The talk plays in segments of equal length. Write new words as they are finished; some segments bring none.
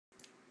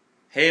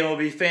Hey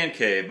MLB Fan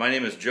Cave, my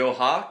name is Joe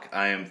Hawk.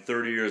 I am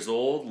 30 years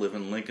old, live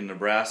in Lincoln,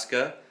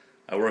 Nebraska.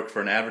 I work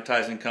for an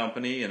advertising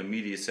company in a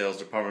media sales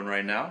department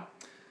right now.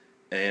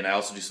 And I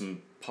also do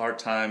some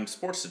part-time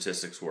sports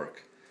statistics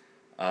work.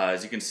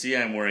 As you can see,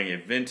 I'm wearing a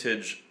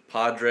vintage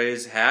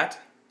Padres hat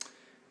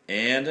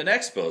and an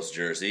Expos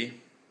jersey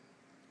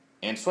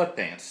and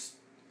sweatpants.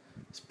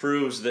 This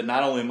proves that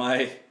not only am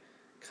I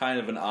kind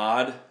of an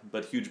odd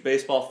but huge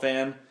baseball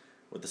fan,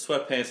 with the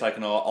sweatpants I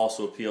can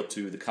also appeal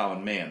to the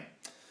common man.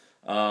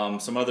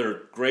 Some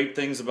other great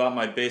things about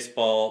my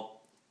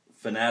baseball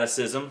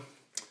fanaticism.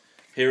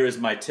 Here is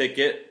my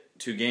ticket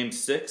to Game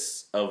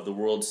 6 of the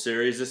World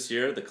Series this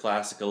year, the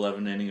classic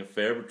 11-inning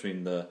affair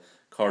between the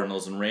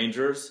Cardinals and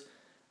Rangers.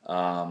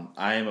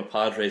 I am a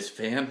Padres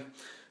fan,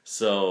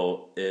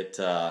 so it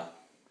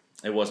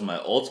wasn't my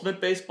ultimate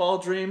baseball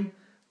dream,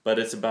 but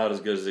it's about as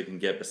good as it can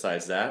get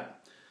besides that.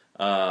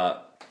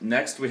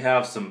 Next we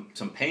have some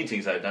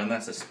paintings I've done.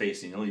 That's a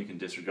Space Needle, you can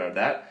disregard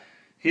that.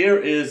 Here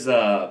is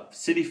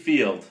Citi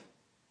Field,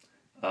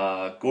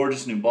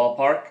 gorgeous new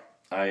ballpark.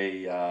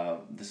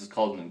 This is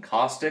called an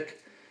encaustic.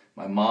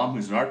 My mom,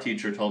 who's an art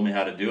teacher, told me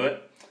how to do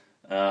it.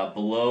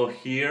 Below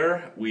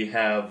here we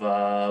have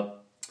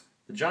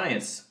the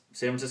Giants,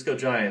 San Francisco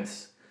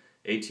Giants,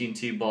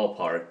 AT&T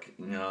ballpark.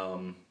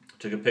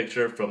 Took a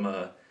picture from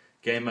a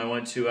game I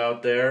went to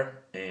out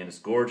there, and it's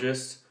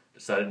gorgeous.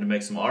 Decided to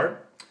make some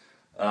art.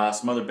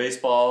 Some other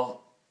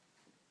baseball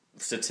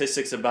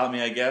statistics about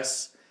me, I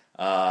guess.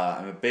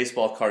 I'm a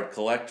baseball card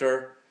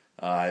collector.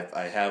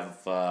 I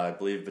have, I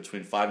believe,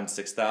 between 5,000 and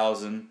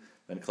 6,000.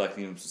 Been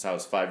collecting them since I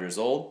was 5 years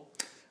old.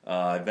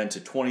 I've been to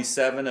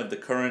 27 of the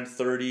current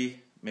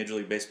 30 Major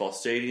League Baseball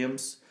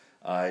stadiums.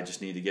 I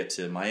just need to get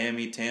to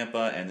Miami,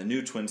 Tampa, and the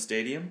new Twin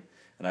Stadium.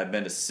 And I've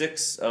been to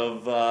 6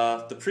 of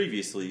the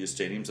previously used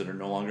stadiums that are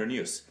no longer in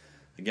use.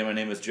 Again, my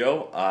name is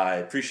Joe. I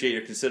appreciate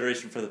your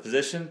consideration for the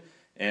position,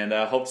 and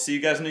hope to see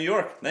you guys in New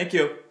York. Thank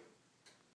you.